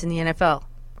defense in the NFL.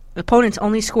 Opponents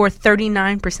only score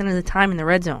 39% of the time in the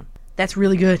red zone. That's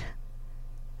really good.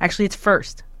 Actually, it's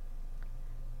first.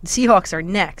 The Seahawks are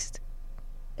next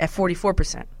at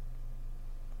 44%.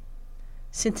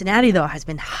 Cincinnati, though, has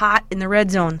been hot in the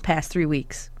red zone the past 3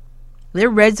 weeks. Their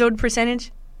red zone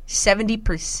percentage,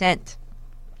 70%.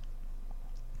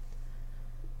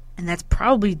 And that's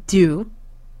probably due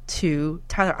to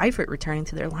Tyler Eifert returning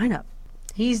to their lineup.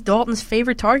 He's Dalton's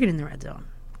favorite target in the red zone.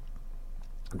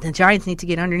 The Giants need to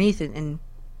get underneath it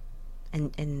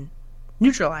and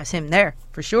neutralize him there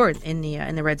for sure in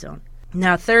the red zone.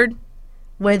 Now, third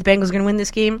way the Bengals are going to win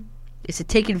this game is to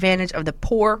take advantage of the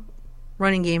poor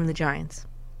running game of the Giants.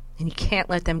 And you can't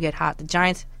let them get hot. The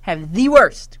Giants have the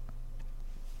worst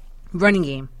running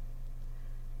game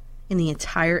in the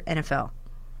entire NFL.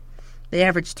 They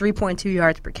average 3.2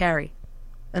 yards per carry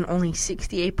and only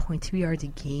 68.2 yards a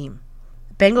game.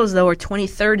 The Bengals, though, are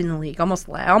 23rd in the league,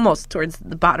 almost towards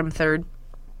the bottom third,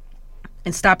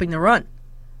 in stopping the run.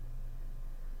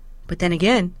 But then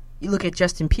again, you look at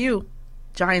Justin Pugh,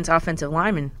 Giants offensive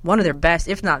lineman, one of their best,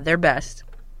 if not their best.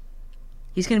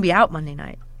 He's going to be out Monday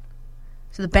night.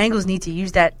 So the Bengals need to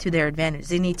use that to their advantage.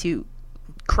 They need to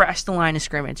crash the line of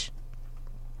scrimmage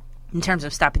in terms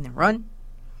of stopping the run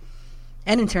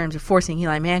and in terms of forcing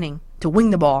Eli Manning to wing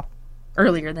the ball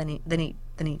earlier than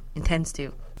he intends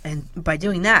to. And by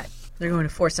doing that, they're going to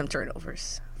force some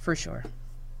turnovers, for sure.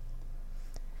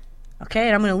 Okay,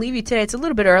 and I'm going to leave you today. It's a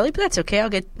little bit early, but that's okay. I'll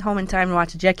get home in time to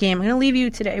watch the Jet game. I'm going to leave you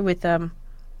today with an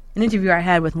interview I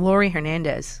had with Lori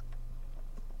Hernandez.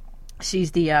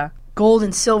 She's the gold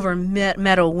and silver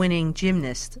medal winning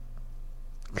gymnast,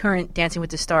 current Dancing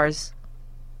with the Stars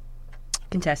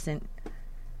contestant.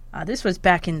 This was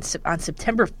back on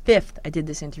September 5th. I did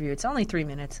this interview. It's only 3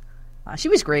 minutes. She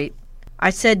was great. I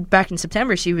said back in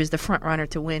September she was the front runner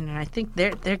to win, and I think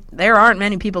there aren't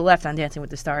many people left on Dancing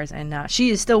with the Stars, and she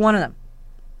is still one of them.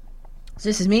 So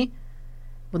this is me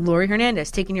with Lori Hernandez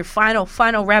taking your final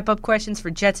wrap-up questions for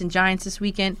Jets and Giants this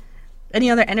weekend. Any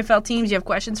other NFL teams you have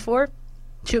questions for?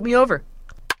 Shoot me over.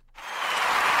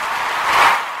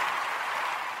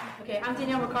 Okay, I'm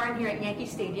Danielle McCartan here at Yankee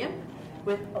Stadium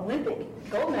with Olympic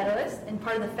gold medalist and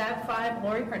part of the Fab Five,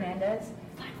 Lori Hernandez.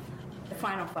 The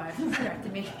Final Five,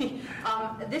 corrected me.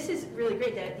 This is really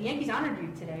great that the Yankees honored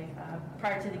you today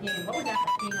prior to the game. What was that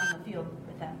like being on the field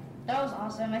with them? That was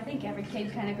awesome. I think every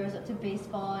kid kind of grows up to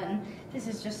baseball, and this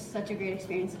is just such a great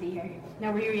experience to be here.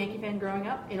 Now, were you a Yankee fan growing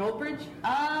up in Old Bridge?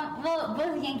 Well,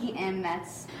 both Yankee and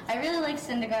Mets. I really like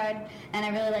Syndergaard, and I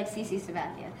really like CC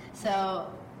Sabathia.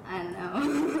 So, I don't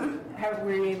know.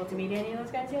 Were you able to meet any of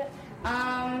those guys yet?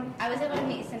 I was able to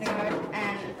meet Syndergaard,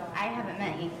 and I haven't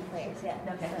met Yankee players yet.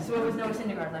 Okay. So what was Noah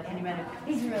Syndergaard like? You met him?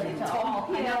 He's really tall.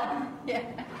 Yeah. Yeah.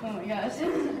 Oh my gosh.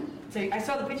 So I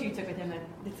saw the picture you took with him.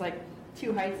 It's like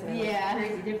two heights. And yeah.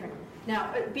 Crazy different.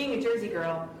 Now, being a Jersey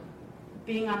girl,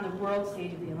 being on the world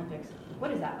stage of the Olympics,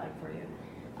 what is that like for you?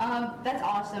 That's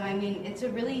awesome. I mean, it's a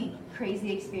really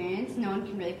crazy experience. No one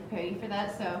can really prepare you for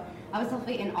that. So I was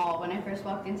definitely in awe when I first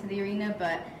walked into the arena,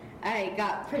 but I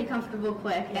got pretty comfortable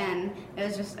quick, and it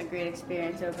was just a great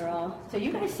experience overall. So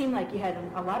you guys seem like you had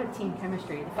a lot of team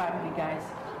chemistry, the 5 of you guys.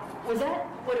 Was that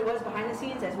what it was behind the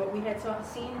scenes as what we had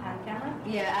seen on camera?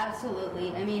 Yeah,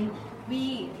 absolutely. I mean,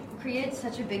 we created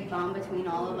such a big bond between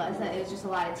all of us that it was just a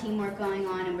lot of teamwork going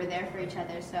on, and we're there for each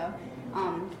other. So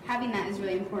having that is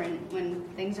really important when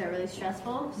things are really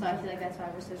stressful. So I feel like that's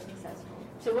why we're so successful.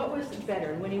 So what was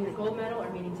better, winning the gold medal or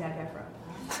meeting Zac Efron?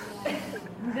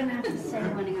 I'm going to have to say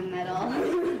winning a medal.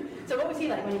 So what was he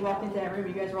like when he walked into that room?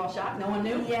 You guys were all shocked? No one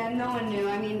knew? Yeah, no one knew.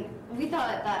 I mean, we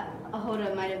thought that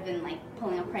Ahoda might have been like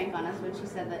pulling a prank on us when she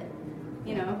said that,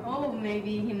 you know, oh,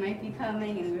 maybe he might be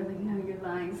coming. And we were like, no, you're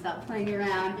lying. Stop playing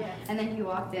around. Yeah. And then he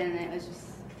walked in, and it was just,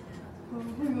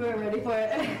 we weren't ready for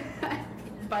it.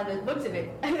 By the looks of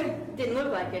it, didn't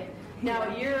look like it.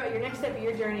 Now, your next step of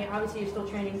your journey, obviously you're still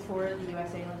training for the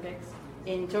USA Olympics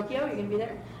in Tokyo. You're going to be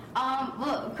there?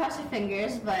 Well, cross your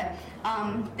fingers, but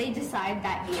they decide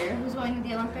that year who's going to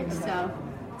the Olympics, so.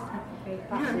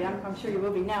 Possibly, I'm sure you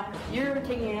will be. Now, you're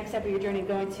taking your next step of your journey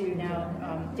going to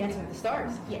now Dancing with the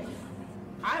Stars. Yes.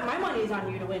 My money is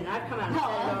on you to win, and I've come out and said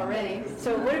it already.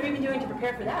 So what have you been doing to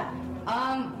prepare for that?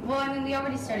 Well, I mean, we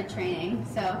already started training,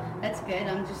 so that's good.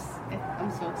 I'm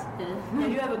so excited. Now,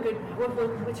 you have a good,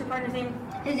 what's your partner's name?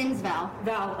 His name's Val.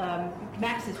 Val,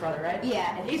 Max's brother, right?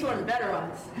 Yeah. And he's one of the better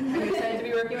ones. Are you excited to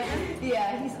be working with him?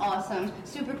 Yeah, he's awesome.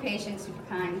 Super patient, super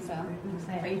kind, so I'm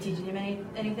excited. Are you teaching him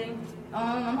anything?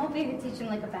 I'm hoping to teach him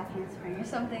like a back handspring or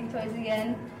something towards the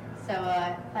end. So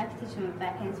if I can teach him a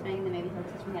back handspring, then maybe he'll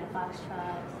teach me how to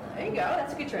foxtrot. So. There you go.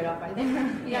 That's a good trade-off, I think.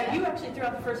 Yeah. Now, you actually threw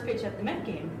out the first pitch at the Met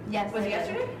game. Yes. Was it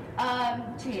yesterday?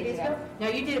 2 days ago. Now,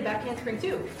 you did a back handspring,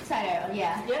 too. Side aerial,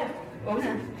 yeah. Yeah. What was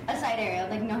it? A side aerial,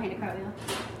 like no-handed cartwheel.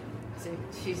 So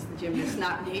she's the gymnast,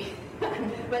 not me.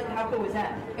 But how cool was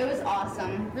that? It was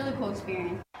awesome. Really cool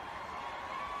experience.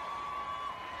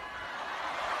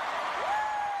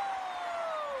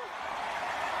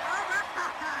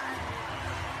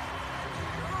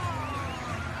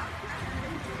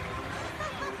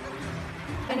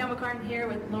 Danielle McCartan here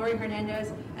with Lori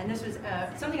Hernandez, and this was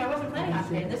something I wasn't planning on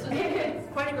today. This was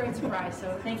quite a great surprise.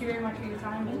 So thank you very much for your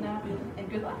time, and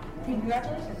good luck.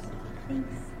 Congratulations.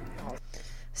 Thanks.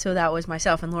 So that was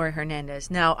myself and Lori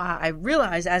Hernandez. Now, I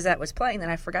realized as that was playing that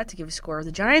I forgot to give a score of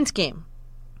the Giants game.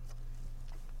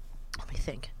 Let me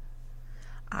think.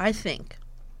 I think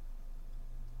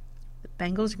the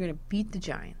Bengals are going to beat the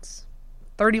Giants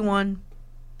 31-21.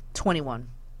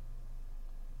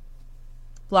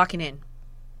 Lock it in.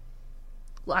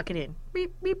 Lock it in.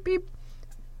 Beep, beep, beep.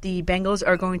 The Bengals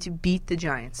are going to beat the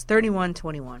Giants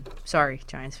 31-21. Sorry,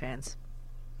 Giants fans.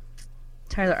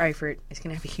 Tyler Eifert is going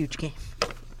to have a huge game.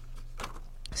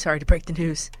 Sorry to break the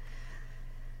news.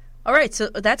 All right, so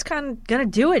that's kind of going to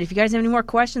do it. If you guys have any more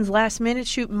questions last minute,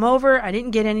 shoot them over. I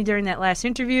didn't get any during that last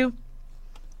interview.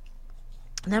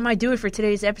 And that might do it for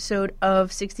today's episode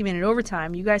of 60 Minute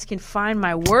Overtime. You guys can find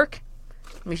my work.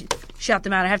 Let me shout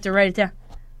them out. I have to write it down.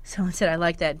 Someone said, I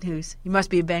like that news. You must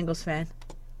be a Bengals fan.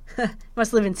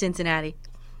 Must live in Cincinnati.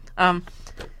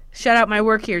 Shout out my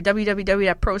work here,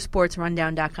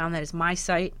 www.prosportsrundown.com. That is my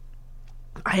site.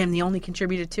 I am the only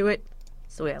contributor to it.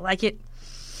 It's the way I like it.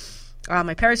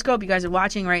 My Periscope, you guys are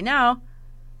watching right now.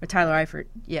 Or Tyler Eifert,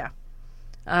 yeah.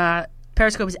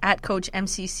 Periscope is at Coach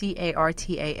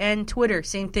MCCARTAN. Twitter,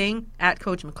 same thing, at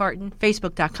Coach McCartan.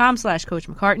 Facebook.com/Coach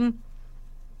McCartan.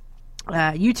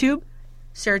 YouTube,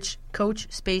 search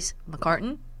Coach space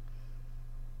McCartan.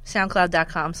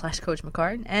 SoundCloud.com/Coach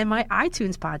McCartan. And my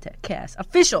iTunes podcast,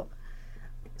 official.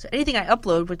 So anything I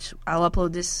upload, which I'll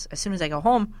upload this as soon as I go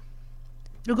home,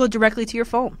 it'll go directly to your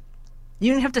phone.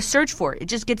 You don't have to search for it. It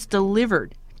just gets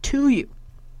delivered to you.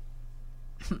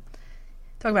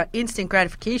 Talk about instant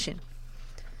gratification.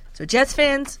 So Jets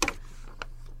fans,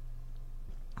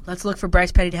 let's look for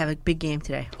Bryce Petty to have a big game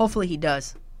today. Hopefully he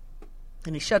does.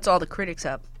 And he shuts all the critics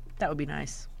up. That would be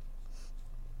nice.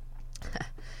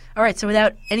 All right, so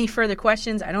without any further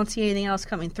questions, I don't see anything else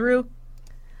coming through.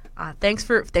 Thanks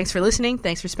for listening.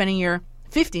 Thanks for spending your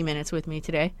 50 minutes with me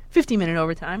today. 50-minute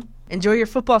overtime. Enjoy your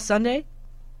football Sunday.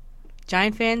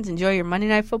 Giant fans, enjoy your Monday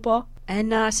Night Football.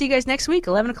 And see you guys next week,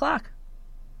 11 o'clock.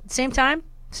 Same time,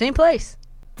 same place.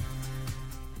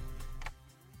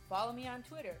 Follow me on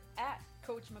Twitter, at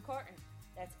Coach McCartan.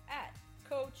 That's at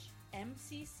Coach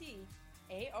MCCARTAN.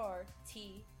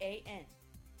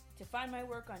 To find my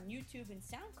work on YouTube and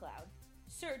SoundCloud,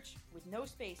 search, with no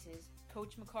spaces,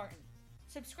 Coach McCartan.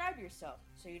 Subscribe yourself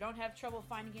so you don't have trouble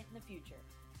finding it in the future.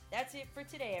 That's it for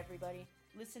today, everybody.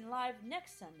 Listen live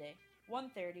next Sunday,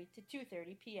 1:30 to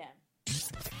 2:30 p.m.